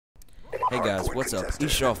Hey guys, what's up?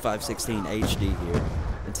 M12-16 HD here,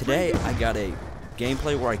 and today I got a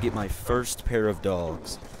gameplay where I get my first pair of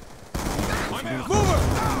dogs. Let's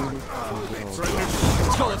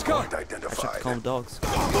go. I check to call them dogs.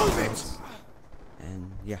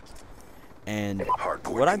 And yeah. And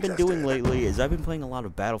what I've been doing lately is I've been playing a lot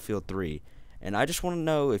of Battlefield 3, and I just want to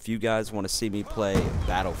know if you guys want to see me play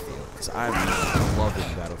Battlefield, because I'm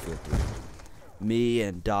loving Battlefield 3. Me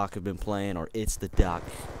and Doc have been playing, or it's the Doc.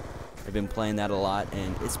 I've been playing that a lot,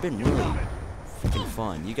 and it's been really freaking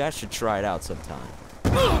fun. You guys should try it out sometime.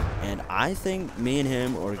 And I think me and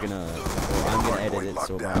him are gonna, or I'm gonna edit it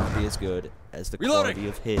so it might not be as good as the quality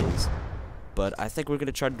of his. But I think we're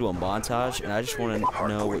gonna try to do a montage, and I just want to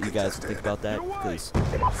know what you guys think about that, because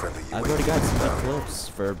I've already got some good clips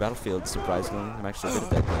for Battlefield. Surprisingly, I'm actually good at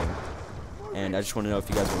that game, and I just want to know if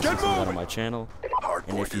you guys want to see some of that on my channel.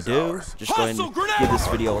 And if you do, just go ahead and give this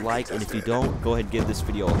video a like, and if you don't, go ahead and give this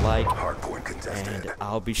video a like, and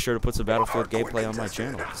I'll be sure to put some Battlefield gameplay on my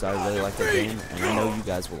channel, because I really like that game, and I know you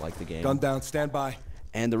guys will like the game. Gun down, stand by.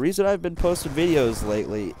 And the reason I've been posting videos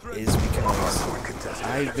lately is because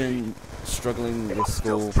I've been struggling with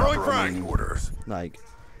school. I mean, like,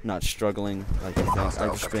 not struggling like I think.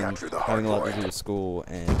 I've just been having a lot to do with school,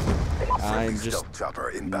 and I'm just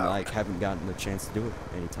like haven't gotten the chance to do it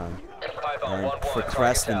anytime. I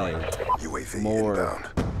procrastinate more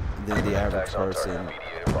than the average person.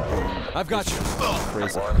 I've got you.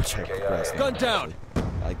 Crazy how much I procrastinate. Gun down.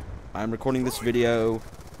 Like, I'm recording this video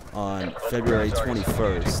on February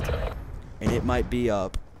 21st, and it might be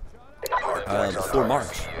up before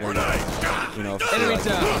March. You know,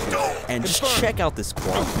 and just check out this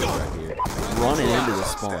quad right here, running into the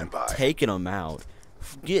spawn, taking them out,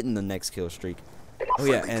 getting the next kill streak. Oh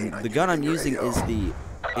yeah, and the gun I'm using is the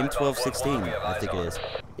M12-16, I think it is.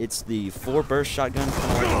 It's the 4-burst shotgun,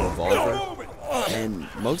 kind of like a revolver. And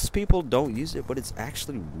most people don't use it, but it's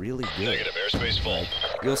actually really good. Like,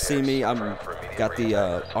 you'll see me, got the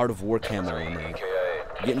Art of War camo on there.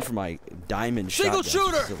 Getting for my diamond shotgun, which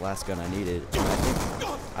is the last gun I needed. And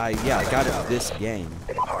I think I got it this game.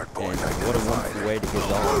 And what a wonderful way to get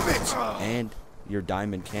dogs and your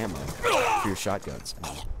diamond camo for your shotguns.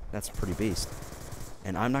 And that's a pretty beast.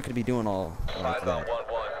 And I'm not gonna be doing all like that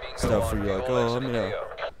stuff where you're like, oh, I'm gonna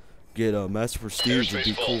get a Master Prestige and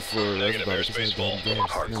be cool for everybody because I have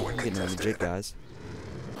games. No, I'm getting legit, guys.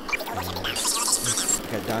 And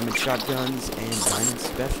got diamond shotguns and diamond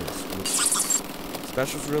specials, which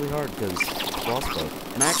specials really hard because crossbow.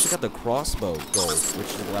 And I actually got the crossbow gold, which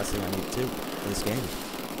is the last thing I need too in this game.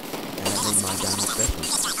 And that made my diamond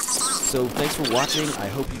specials. So thanks for watching. I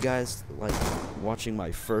hope you guys like watching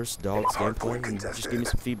my first dogs gameplay, and just give me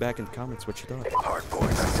some feedback in the comments what you thought.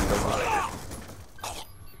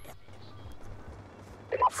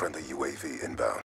 Friendly UAV inbound.